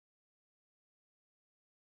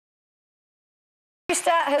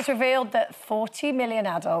stat has revealed that 40 million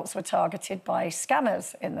adults were targeted by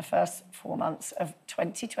scammers in the first 4 months of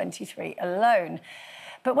 2023 alone.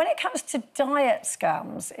 But when it comes to diet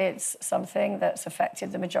scams, it's something that's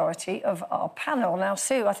affected the majority of our panel. Now,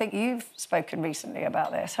 Sue, I think you've spoken recently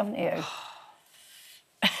about this, haven't you?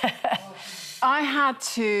 I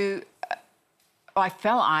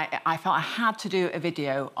felt I had to do a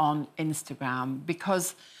video on Instagram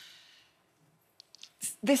because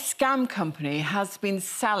this scam company has been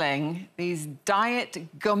selling these diet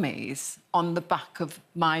gummies on the back of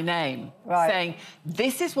my name, saying,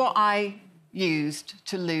 this is what I used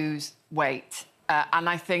to lose weight. And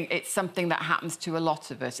I think it's something that happens to a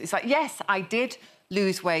lot of us. It's like, yes, I did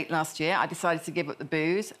lose weight last year. I decided to give up the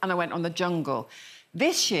booze and I went on the jungle.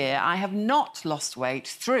 This year, I have not lost weight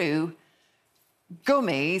through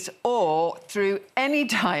gummies or through any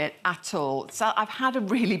diet at all. So I've had a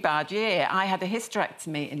really bad year. I had a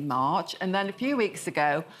hysterectomy in March, and then a few weeks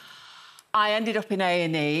ago, I ended up in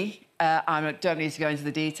A&E. I don't need to go into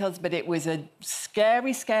the details, but it was a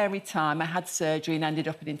scary, scary time. I had surgery and ended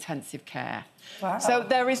up in intensive care. Wow. So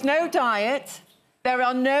there is no diet, there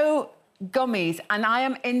are no gummies, and I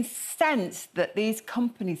am incensed that these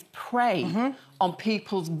companies prey on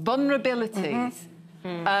people's vulnerabilities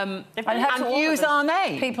and use our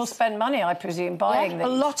name. People spend money, I presume, buying these. A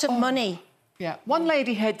lot of money. Yeah. One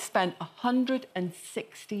lady had spent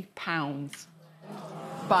 £160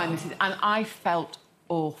 buying this, and I felt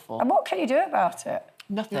awful. And what can you do about it?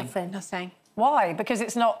 Nothing. Nothing. Why? Because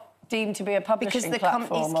it's not deemed to be a publishing platform?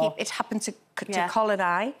 Because the companies keep... It happened to Coleen and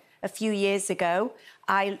I a few years ago.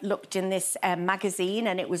 I looked in this magazine,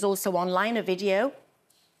 and it was also online, a video,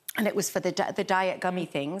 and it was for the diet gummy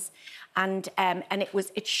things, and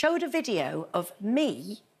it showed a video of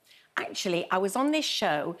me. Actually, I was on this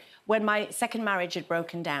show when my second marriage had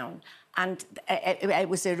broken down, and it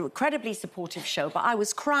was an incredibly supportive show, but I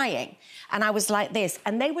was crying, and I was like this,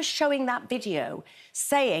 and they were showing that video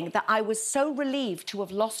saying that I was so relieved to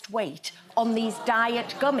have lost weight on these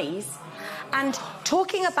diet gummies. And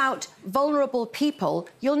talking about vulnerable people,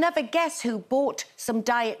 you'll never guess who bought some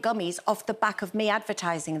diet gummies off the back of me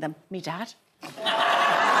advertising them. Me dad.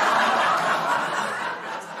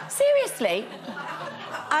 Seriously.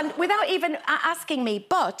 And without even asking me,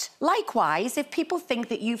 but likewise, if people think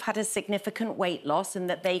that you've had a significant weight loss and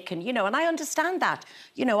that they can, you know, and I understand that.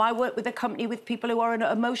 You know, I work with a company with people who are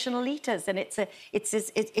emotional eaters, and it's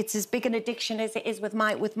as big an addiction as it is with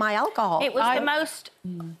my alcohol. It was the most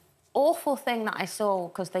awful thing that I saw,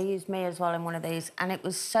 because they used me as well in one of these, and it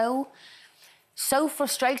was so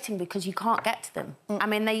frustrating because you can't get to them. I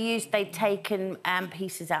mean, they'd taken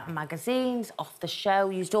pieces out of magazines, off the show,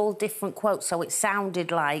 used all different quotes, so it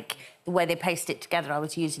sounded like the way they pasted it together, I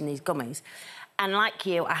was using these gummies. And like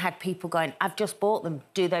you, I had people going, I've just bought them,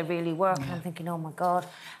 do they really work? And I'm thinking, oh, my God.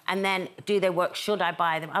 And then, do they work? Should I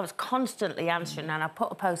buy them? I was constantly answering, and I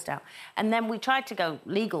put a post out. And then we tried to go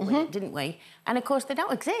legal with it, didn't we? And, of course, they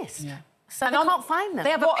don't exist. Yeah. So I can't find them.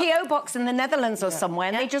 They have a PO box in the Netherlands or somewhere,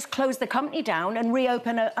 and they just close the company down and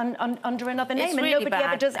reopen under another name, and nobody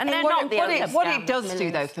ever does. And what it does do,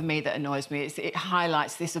 though, for me, that annoys me, is it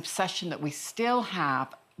highlights this obsession that we still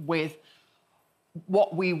have with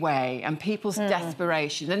what we weigh and people's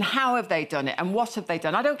desperation and how have they done it and what have they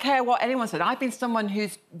done. I don't care what anyone said. I've been someone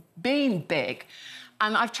who's been big,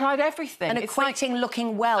 and I've tried everything. And equating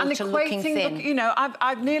looking well to looking thin. You know,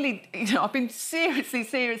 I've nearly, you know, I've been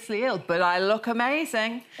seriously ill, but I look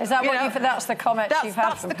amazing. Is that that's the comments you've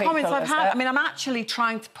had from people? That's the comments I've had. I mean, I'm actually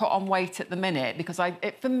trying to put on weight at the minute because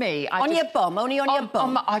for me... Your bum? Only on your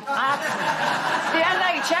bum? The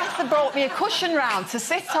NHS have brought me a cushion round to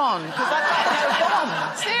sit on because I've got no bum.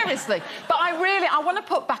 Seriously. But I want to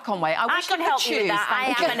put back on weight. I wish I could help choose. You with that.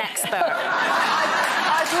 I am an expert.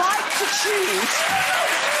 I'd like to choose...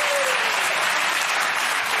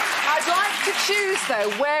 I'd like to choose, though,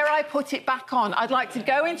 where I put it back on. I'd like to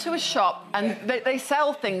go into a shop and they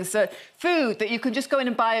sell things, food that you can just go in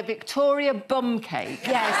and buy a Victoria bum cake.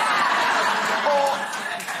 Yes. Or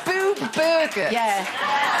boob burgers. Yeah.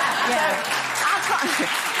 So,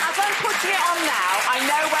 as I'm putting it on now, I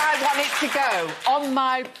know where I want it to go, on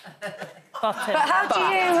my... But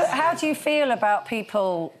how do you feel about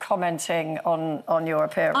people commenting on your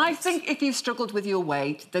appearance? I think if you've struggled with your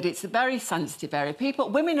weight, that it's a very sensitive area.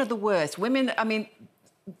 Women are the worst. Women, I mean,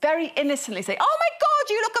 very innocently say, oh, my God,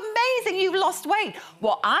 you look amazing, you've lost weight.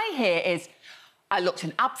 What I hear is, I looked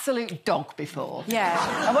an absolute dog before.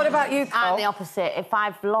 Yeah. And what about you, Cole? I'm the opposite. If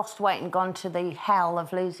I've lost weight and gone to the hell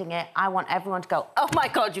of losing it, I want everyone to go, oh, my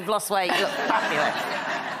God, you've lost weight, you look fabulous.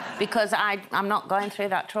 Because I'm not going through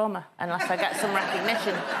that trauma unless I get some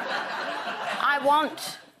recognition. I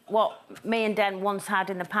want what me and Den once had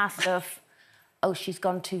in the past of, oh, she's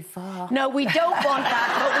gone too far. No, we don't want that,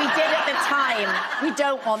 but we did at the time. We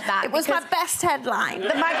don't want that. It was my best headline.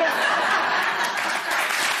 The magazine...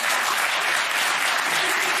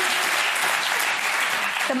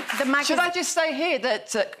 The magazine... Should I just say here that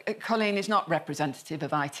Coleen is not representative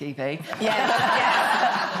of ITV? Yeah.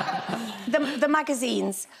 The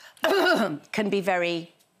magazines can be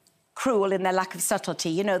very cruel in their lack of subtlety.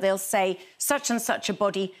 You know, they'll say such and such a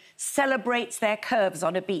body celebrates their curves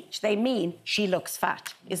on a beach. They mean she looks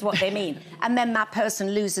fat, is what they mean. And then that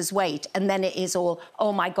person loses weight, and then it is all,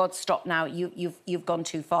 oh my God, stop now, you've gone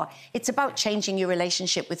too far. It's about changing your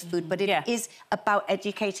relationship with food, but it is about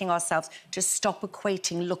educating ourselves to stop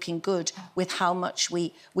equating looking good with how much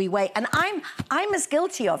we weigh. And I'm as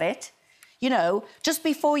guilty of it. You know, just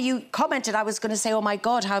before you commented, I was going to say, oh, my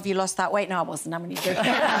God, how have you lost that weight? No, I wasn't. I'm only joking.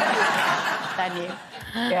 Than you.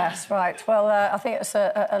 Yes, right. Well, I think it's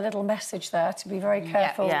a little message there to be very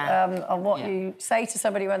careful on what you say to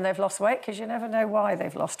somebody when they've lost weight, because you never know why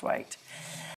they've lost weight.